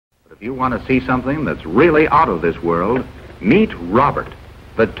You want to see something that's really out of this world? Meet Robert,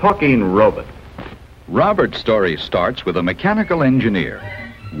 the talking robot. Robert's story starts with a mechanical engineer.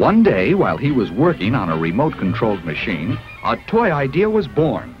 One day, while he was working on a remote-controlled machine, a toy idea was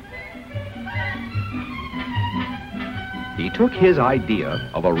born. He took his idea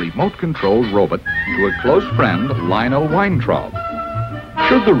of a remote-controlled robot to a close friend, Lionel Weintraub.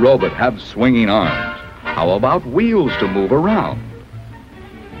 Should the robot have swinging arms? How about wheels to move around?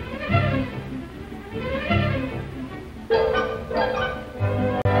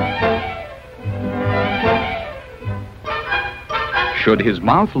 Should his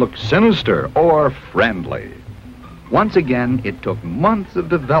mouth look sinister or friendly? Once again, it took months of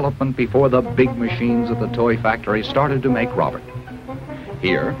development before the big machines at the toy factory started to make Robert.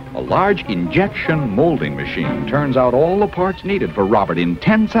 Here, a large injection molding machine turns out all the parts needed for Robert in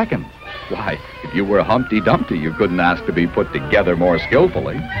 10 seconds. Why, if you were Humpty Dumpty, you couldn't ask to be put together more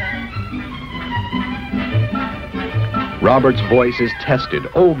skillfully. Robert's voice is tested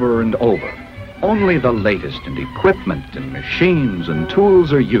over and over. Only the latest in equipment and machines and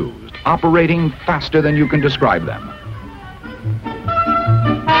tools are used, operating faster than you can describe them.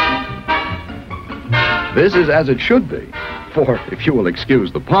 This is as it should be, for, if you will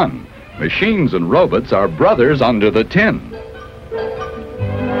excuse the pun, machines and robots are brothers under the tin.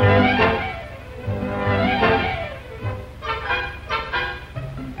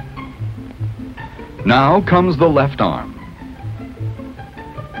 Now comes the left arm.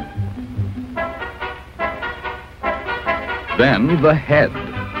 Then the head.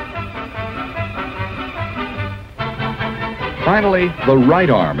 Finally, the right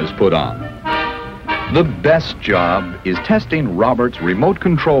arm is put on. The best job is testing Robert's remote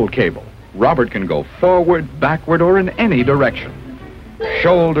control cable. Robert can go forward, backward, or in any direction.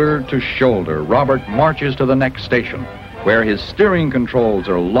 Shoulder to shoulder, Robert marches to the next station, where his steering controls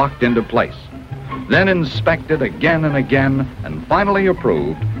are locked into place. Then inspected again and again, and finally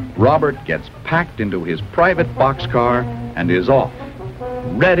approved, Robert gets packed into his private boxcar and is off,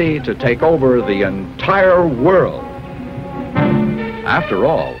 ready to take over the entire world. After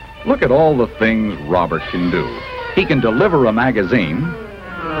all, look at all the things Robert can do. He can deliver a magazine,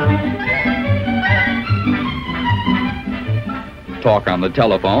 talk on the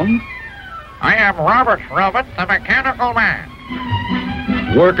telephone. I am Robert, the mechanical man.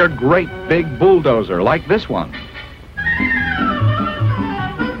 Work a great big bulldozer like this one.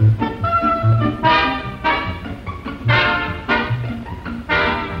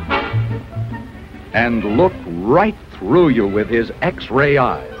 And look right through you with his X-ray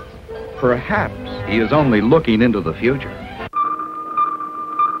eyes. Perhaps he is only looking into the future.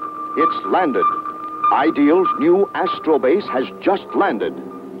 It's landed. Ideal's new Astro Base has just landed.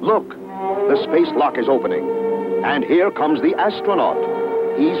 Look, the space lock is opening. And here comes the astronaut.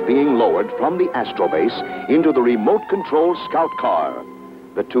 He's being lowered from the Astro Base into the remote-controlled scout car.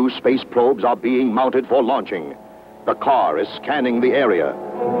 The two space probes are being mounted for launching. The car is scanning the area.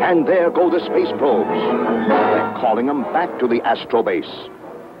 And there go the space probes. They're calling them back to the Astro Base.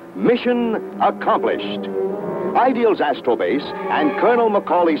 Mission accomplished. Ideal's Astro Base and Colonel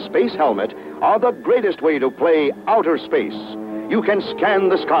Macaulay's space helmet are the greatest way to play outer space. You can scan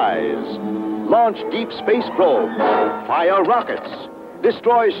the skies, launch deep space probes, fire rockets,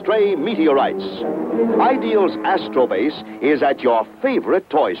 destroy stray meteorites. Ideal's Astro Base is at your favorite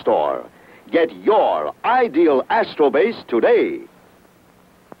toy store. Get your Ideal Astro Base today.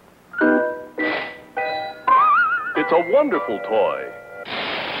 It's a wonderful toy.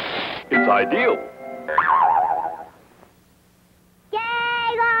 It's ideal.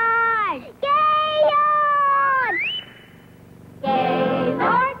 Gaylord! Gaylord!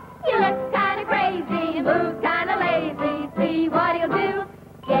 Gaylord, you look kind of crazy and move kind of lazy. See what he'll do.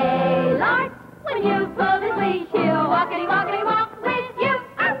 Gaylord, when you pull his leash, he'll walkity, walk with you.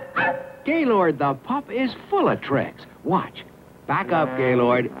 Gaylord the pup is full of tricks. Watch. Back up,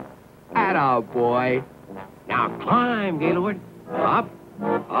 Gaylord. Atta boy. Now climb, Gaylord. Up,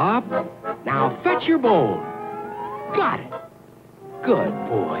 up. Now fetch your bone. Got it. Good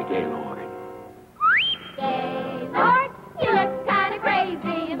boy, Gaylord. Gaylord, you look kind of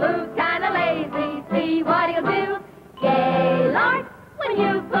crazy and move kind of lazy. See what he'll do. Gaylord, when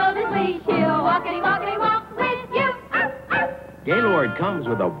you pull his leash, he'll walkity, walk with you. Gaylord comes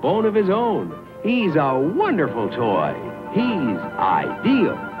with a bone of his own. He's a wonderful toy. He's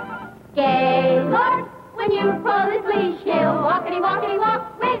ideal. Gaylord, when you pull his leash, he'll walkity, walk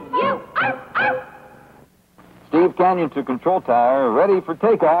with you. Steve Canyon to control tower, ready for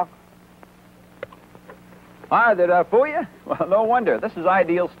takeoff. Hi, did I fool you? Well, no wonder. This is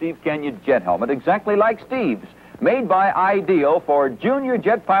Ideal Steve Canyon jet helmet, exactly like Steve's. Made by Ideal for junior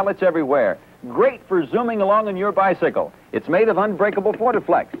jet pilots everywhere. Great for zooming along on your bicycle. It's made of unbreakable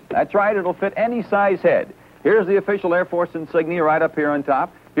Fortiflex. That's right, it'll fit any size head. Here's the official Air Force insignia right up here on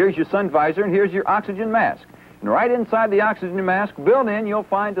top. Here's your sun visor, and here's your oxygen mask. And right inside the oxygen mask, built in, you'll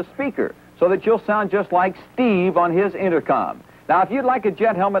find a speaker so that you'll sound just like Steve on his intercom. Now, if you'd like a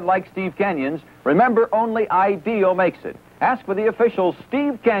jet helmet like Steve Kenyon's, remember only Ideal makes it. Ask for the official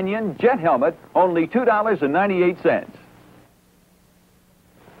Steve Kenyon jet helmet, only $2.98.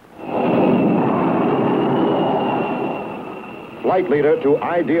 Flight leader to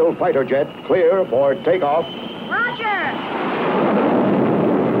Ideal fighter jet, clear for takeoff. Roger!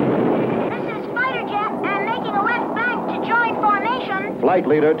 This is fighter jet and making a left bank to join formation. Flight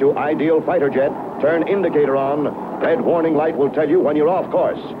leader to Ideal fighter jet, turn indicator on. Red warning light will tell you when you're off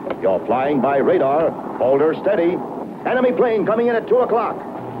course. You're flying by radar. Hold her steady. Enemy plane coming in at 2 o'clock.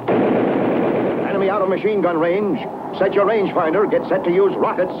 Enemy out of machine gun range. Set your rangefinder. Get set to use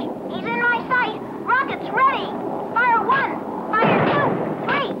rockets. He's in my sight. Rockets ready. Fire 1, fire 2,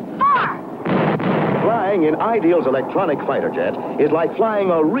 3, 4. Flying in Ideal's electronic fighter jet is like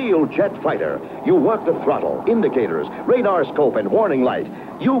flying a real jet fighter. You work the throttle, indicators, radar scope, and warning light.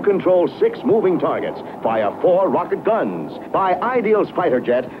 You control 6 moving targets via 4 rocket guns. Buy Ideal's fighter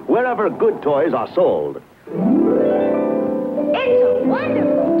jet wherever good toys are sold. It's a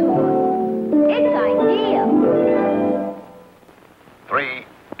wonderful toy. It's Ideal. 3,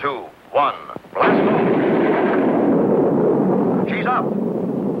 2, 1, blast off. She's up.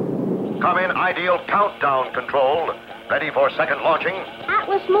 Come in Ideal countdown control. Ready for second launching.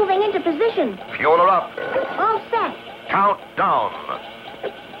 Atlas moving into position. Fuel her up. All set. Countdown.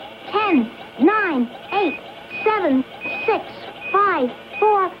 10, 9, 8, 7, 6, 5,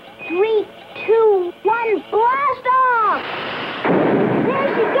 4, 3, 2, 1, blast off! There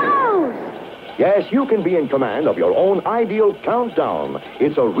she goes! Yes, you can be in command of your own Ideal countdown.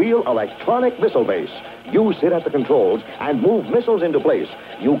 It's a real electronic missile base. You sit at the controls and move missiles into place.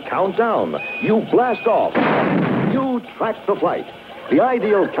 You count down. You blast off. You track the flight. The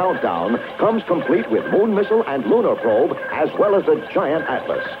Ideal countdown comes complete with moon missile and lunar probe, as well as the giant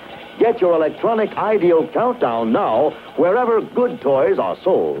Atlas. Get your electronic Ideal countdown now, wherever good toys are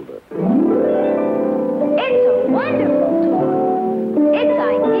sold. It's a wonderful toy. It's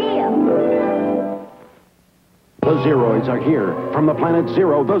Ideal. The Zeroids are here. From the planet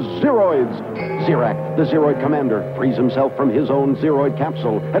Zero, the Zeroids. Zirak, the Zeroid commander, frees himself from his own Zeroid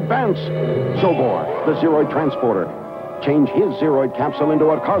capsule. Advance! Zobor, the Zeroid transporter. Change his Zeroid capsule into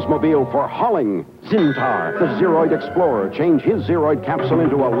a Cosmobile for hauling. Zintar, the Zeroid explorer. Change his Zeroid capsule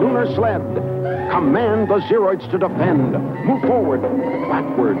into a lunar sled. Command the Zeroids to defend. Move forward,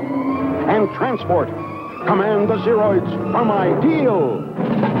 backward, and transport. Command the Zeroids from Ideal.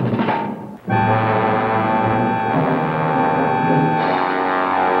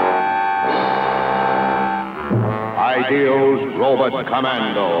 Ideal's Robot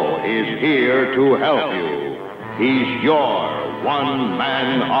Commando is here to help you. He's your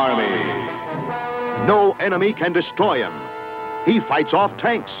one-man army. No enemy can destroy him. He fights off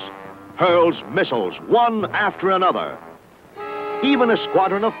tanks, hurls missiles one after another. Even a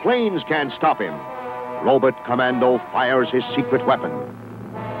squadron of planes can't stop him. Robot Commando fires his secret weapon.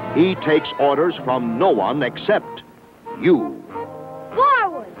 He takes orders from no one except you.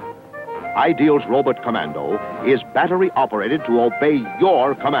 Forward! Ideal's Robot Commando is battery operated to obey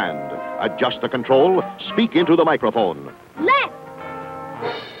your command. Adjust the control, speak into the microphone. Left!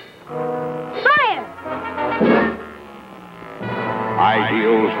 Fire!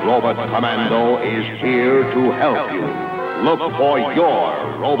 Ideal's Robot Commando is here to help you. Look for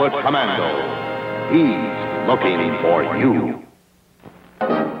your Robot Commando. He's looking for you.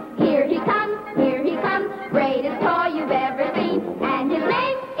 Here he comes, greatest toy you've ever seen, and his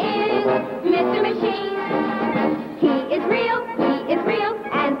name is Mr. Machine. He is real,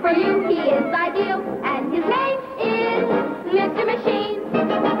 and for you he is ideal, and his name is Mr. Machine.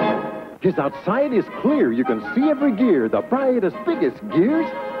 His outside is clear. You can see every gear, the brightest, biggest gears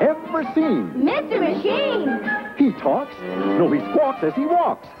ever seen. Mr. Machine! He talks, no, he squawks as he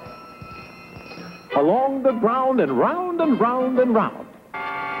walks. Along the ground and round and round and round.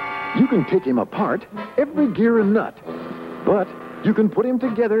 You can take him apart, every gear and nut. But you can put him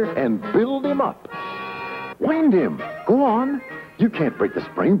together and build him up. Wind him. Go on. You can't break the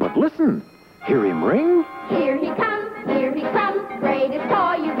spring, but listen. Hear him ring? Here he comes, greatest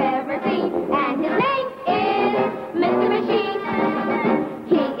toy you've ever seen, and his name is Mr. Machine.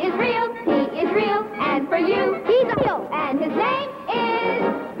 He is real, and for you he's real, and his name is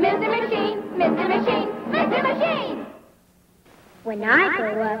Mr. Machine, Mr. Machine, Mr. Machine. When I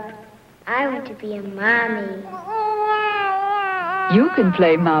grow up, I want to be a mommy. You can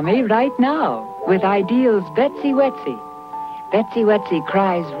play Mommy right now with Ideal's Betsy Wetsy. Betsy Wetsy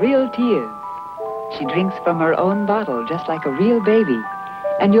cries real tears. She drinks from her own bottle just like a real baby,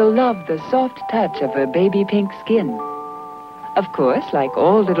 and you'll love the soft touch of her baby pink skin. Of course, like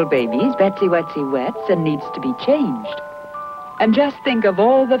all little babies, Betsy Wetsy wets and needs to be changed. And just think of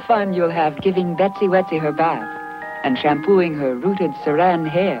all the fun you'll have giving Betsy Wetsy her bath and shampooing her rooted saran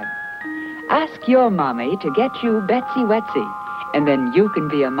hair. Ask your mommy to get you Betsy Wetsy, and then you can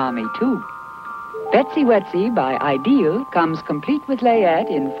be a mommy too. Betsy Wetsy by Ideal comes complete with layette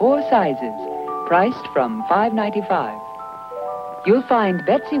in 4 sizes, priced from $5.95. You'll find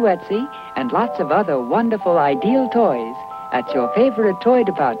Betsy Wetsy and lots of other wonderful Ideal toys at your favorite toy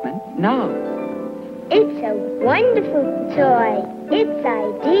department now. It's a wonderful toy. It's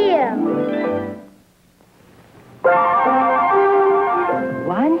Ideal.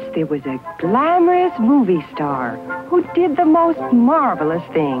 Once there was a glamorous movie star who did the most marvelous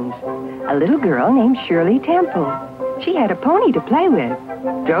things. A little girl named Shirley Temple. She had a pony to play with,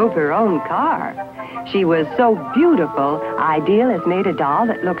 drove her own car. She was so beautiful, Ideal has made a doll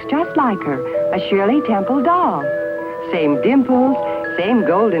that looks just like her, a Shirley Temple doll. Same dimples, same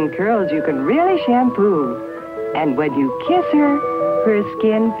golden curls you can really shampoo. And when you kiss her, her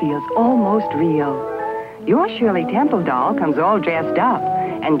skin feels almost real. Your Shirley Temple doll comes all dressed up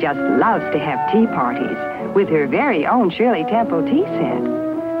and just loves to have tea parties with her very own Shirley Temple tea set.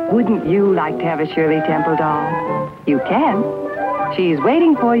 Wouldn't you like to have a Shirley Temple doll? You can. She's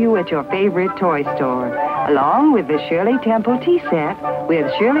waiting for you at your favorite toy store, along with the Shirley Temple tea set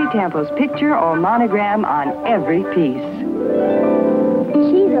with Shirley Temple's picture or monogram on every piece.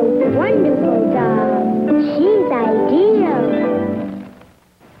 She's a wonderful doll. She's Ideal.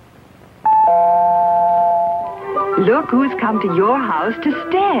 Look who's come to your house to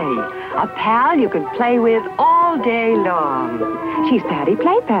stay. A pal you can play with all day long. She's Patty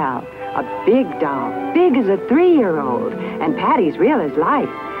Play Pal, a big doll, big as a 3-year-old, and Patty's real as life.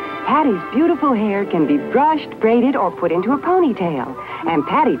 Patty's beautiful hair can be brushed, braided, or put into a ponytail. And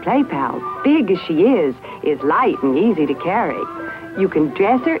Patty Play Pal, big as she is light and easy to carry. You can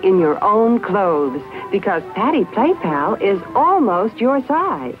dress her in your own clothes because Patty Play Pal is almost your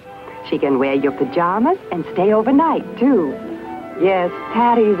size. She can wear your pajamas and stay overnight, too. Yes,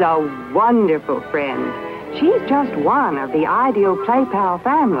 Patty's a wonderful friend. She's just one of the Ideal Play Pal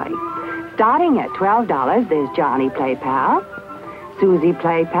family. Starting at $12, there's Johnny Play Pal, Susie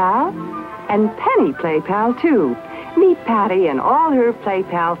Play Pal, and Penny Play Pal, too. Meet Patty and all her Play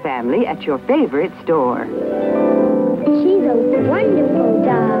Pal family at your favorite store. She's a wonderful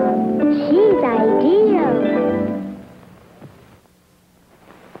doll. She's Ideal.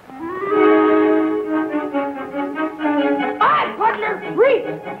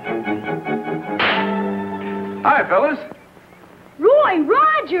 Hi, fellas. Roy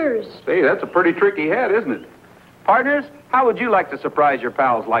Rogers! Say, that's a pretty tricky hat, isn't it? Partners, how would you like to surprise your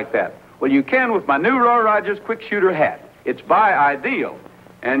pals like that? Well, you can with my new Roy Rogers Quick Shooter hat. It's by Ideal.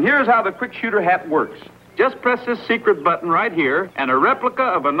 And here's how the Quick Shooter hat works. Just press this secret button right here, and a replica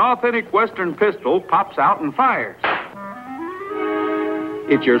of an authentic Western pistol pops out and fires.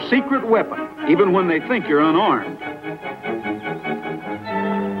 It's your secret weapon, even when they think you're unarmed.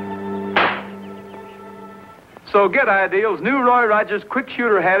 So get Ideal's new Roy Rogers Quick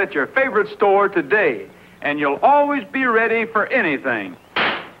Shooter hat at your favorite store today, and you'll always be ready for anything.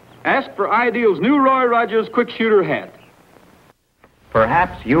 Ask for Ideal's new Roy Rogers Quick Shooter hat.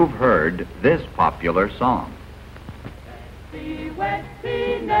 Perhaps you've heard this popular song. Betsy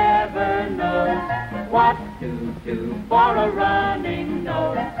Wetsy never knows what to do for a running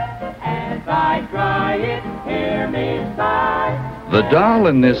nose. As I dry it, hear me sigh. The doll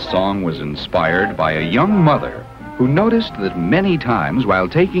in this song was inspired by a young mother who noticed that many times while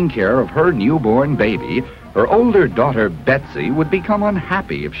taking care of her newborn baby, her older daughter Betsy would become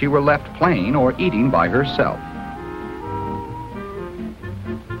unhappy if she were left playing or eating by herself.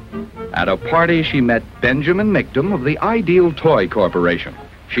 At a party, she met Benjamin Michtam of the Ideal Toy Corporation.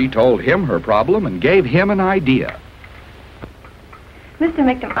 She told him her problem and gave him an idea. Mr.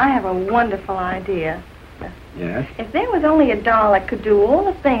 Michtam, I have a wonderful idea. Yes? If there was only a doll that could do all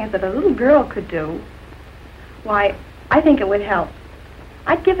the things that a little girl could do, why, I think it would help.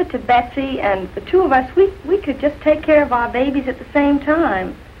 I'd give it to Betsy, and the two of us, we could just take care of our babies at the same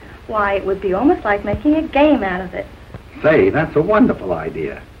time. Why, it would be almost like making a game out of it. Say, that's a wonderful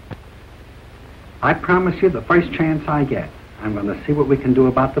idea. I promise you the first chance I get, I'm going to see what we can do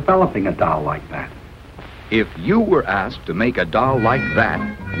about developing a doll like that. If you were asked to make a doll like that,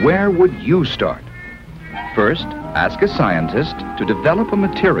 where would you start? First, ask a scientist to develop a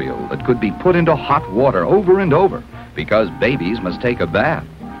material that could be put into hot water over and over because babies must take a bath.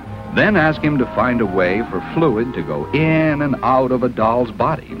 Then ask him to find a way for fluid to go in and out of a doll's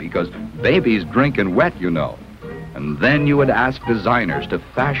body, because babies drink in wet, you know. And then you would ask designers to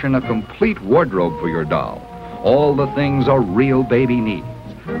fashion a complete wardrobe for your doll. All the things a real baby needs.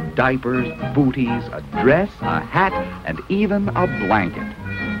 Diapers, booties, a dress, a hat, and even a blanket.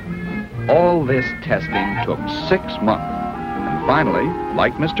 All this testing took 6 months. And finally,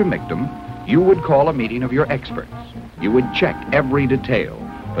 like Mr. Mictum, you would call a meeting of your experts. You would check every detail,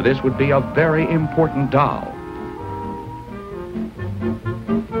 for this would be a very important doll.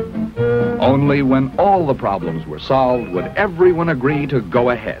 Only when all the problems were solved would everyone agree to go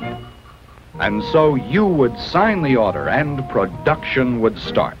ahead. And so you would sign the order and production would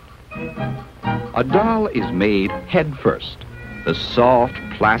start. A doll is made head first. The soft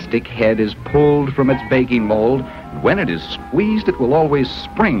plastic head is pulled from its baking mold, and when it is squeezed, it will always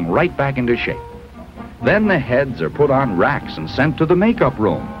spring right back into shape. Then the heads are put on racks and sent to the makeup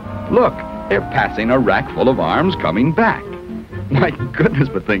room. Look, they're passing a rack full of arms coming back. My goodness,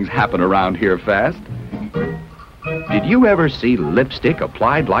 but things happen around here fast. Did you ever see lipstick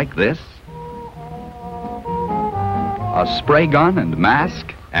applied like this? A spray gun and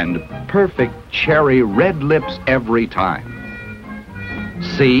mask, and perfect cherry red lips every time.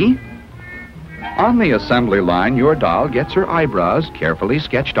 See? On the assembly line, your doll gets her eyebrows carefully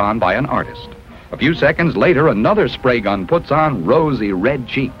sketched on by an artist. A few seconds later, another spray gun puts on rosy red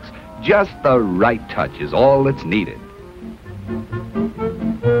cheeks. Just the right touch is all that's needed.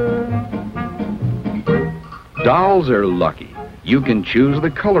 Dolls are lucky. You can choose the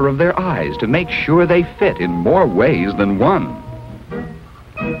color of their eyes to make sure they fit in more ways than one.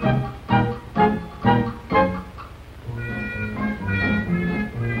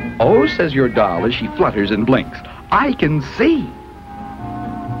 Oh, says your doll as she flutters and blinks, I can see.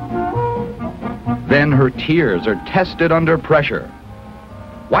 Then her tears are tested under pressure.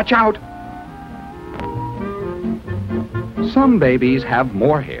 Watch out! Some babies have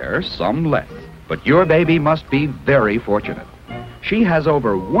more hair, some less, but your baby must be very fortunate. She has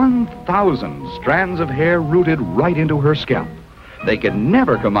over 1,000 strands of hair rooted right into her scalp. They can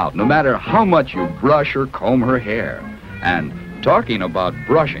never come out no matter how much you brush or comb her hair. And talking about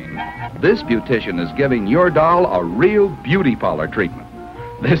brushing, this beautician is giving your doll a real beauty parlor treatment.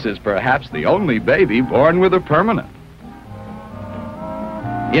 This is perhaps the only baby born with a permanent.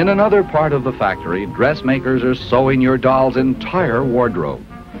 In another part of the factory, dressmakers are sewing your doll's entire wardrobe.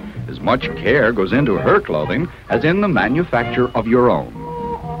 As much care goes into her clothing as in the manufacture of your own.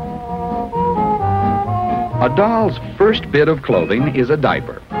 A doll's first bit of clothing is a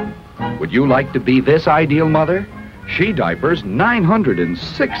diaper. Would you like to be this ideal mother? She diapers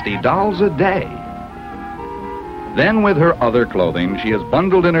 960 dolls a day. Then with her other clothing, she is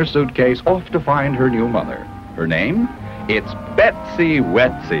bundled in her suitcase off to find her new mother. Her name? It's Betsy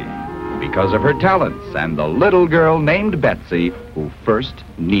Wetsy, because of her talents and the little girl named Betsy who first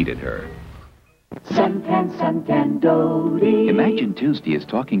needed her. Suntan Dodie. Imagine Tuesday is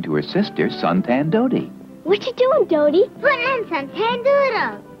talking to her sister, Suntan Dodie. What you doing, Dodie? Putting in suntan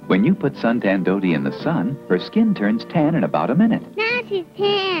doodle. When you put Suntan Dodie in the sun, her skin turns tan in about a minute. Now she's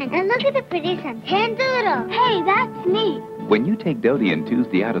tan. And look at the pretty suntan doodle. Hey, that's neat. When you take Dodie and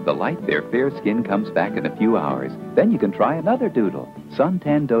Tuesday out of the light, their fair skin comes back in a few hours. Then you can try another doodle.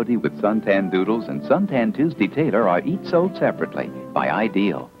 Suntan Dodie with Suntan Doodles and Suntan Tuesday Taylor are each sold separately by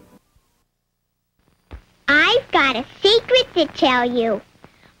Ideal. I've got a secret to tell you.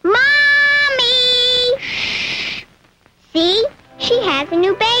 Mommy! Shh! See? She has a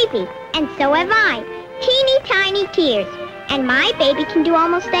new baby, and so have I. Teeny tiny tears. And my baby can do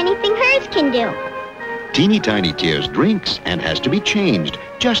almost anything hers can do. Teeny Tiny Tears drinks and has to be changed,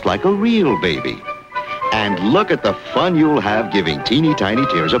 just like a real baby. And look at the fun you'll have giving Teeny Tiny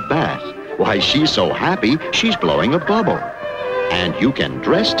Tears a bath. Why, she's so happy, she's blowing a bubble. And you can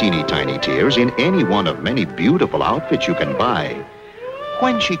dress Teeny Tiny Tears in any one of many beautiful outfits you can buy.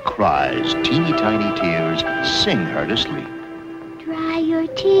 When she cries, Teeny Tiny Tears sing her to sleep. Dry your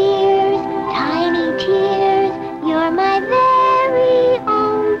tears, tiny tears. You're my very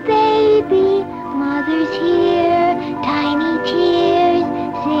own baby. Mother's here, tiny tears,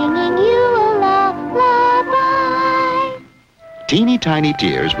 singing you a lullaby. Teeny Tiny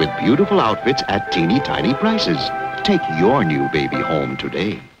Tears with beautiful outfits at teeny tiny prices. Take your new baby home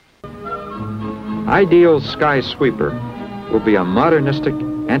today. Ideal's Sky Sweeper will be a modernistic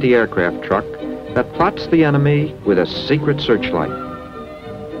anti-aircraft truck that plots the enemy with a secret searchlight.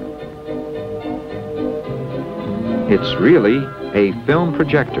 It's really a film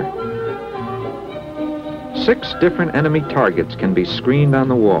projector. 6 different enemy targets can be screened on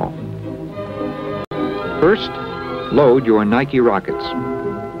the wall. First, Load your Nike rockets.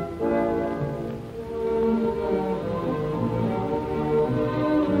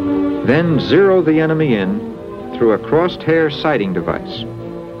 Then zero the enemy in through a crosshair sighting device.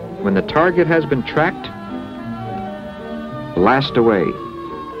 When the target has been tracked, blast away.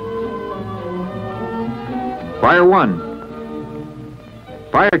 Fire 1.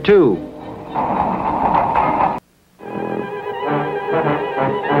 Fire 2.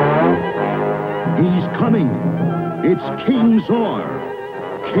 He's coming. It's King Zor.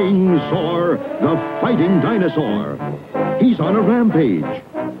 King Zor, the fighting dinosaur. He's on a rampage.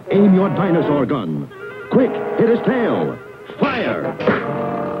 Aim your dinosaur gun. Quick, hit his tail. Fire!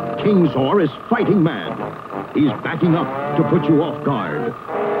 King Zor is fighting mad. He's backing up to put you off guard.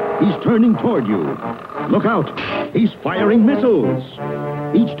 He's turning toward you. Look out! He's firing missiles.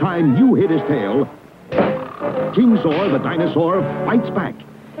 Each time you hit his tail, King Zor, the dinosaur, fights back.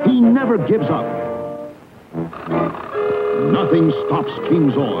 He never gives up. Nothing stops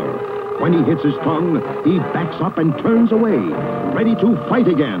King Zor. When he hits his tongue, he backs up and turns away, ready to fight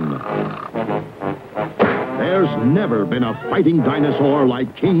again. There's never been a fighting dinosaur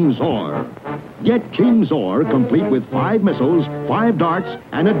like King Zor. Get King Zor, complete with 5 missiles, 5 darts,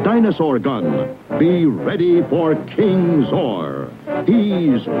 and a dinosaur gun. Be ready for King Zor.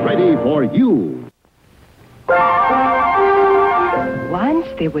 He's ready for you. Once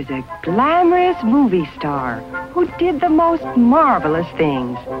there was a glamorous movie star who did the most marvelous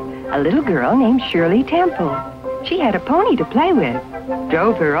things. A little girl named Shirley Temple. She had a pony to play with,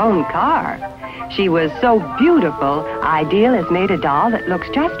 drove her own car. She was so beautiful, Ideal has made a doll that looks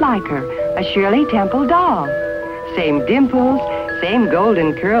just like her, a Shirley Temple doll. Same dimples, same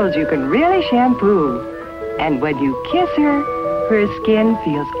golden curls you can really shampoo. And when you kiss her, her skin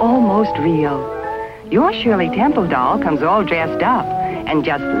feels almost real. Your Shirley Temple doll comes all dressed up and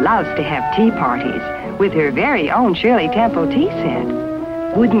just loves to have tea parties with her very own Shirley Temple tea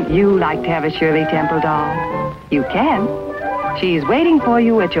set. Wouldn't you like to have a Shirley Temple doll? You can. She's waiting for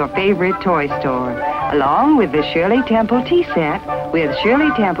you at your favorite toy store, along with the Shirley Temple tea set with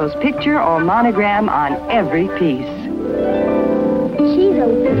Shirley Temple's picture or monogram on every piece. She's a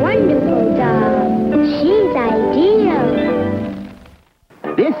wonderful doll. She's ideal.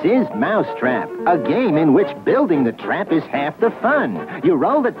 This is Mousetrap, a game in which building the trap is half the fun. You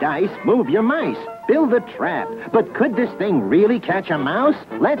roll the dice, move your mice, build the trap. But could this thing really catch a mouse?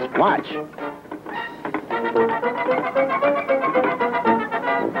 Let's watch.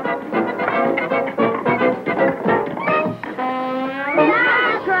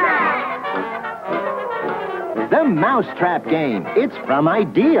 The Mousetrap game. It's from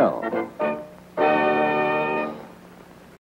Ideal.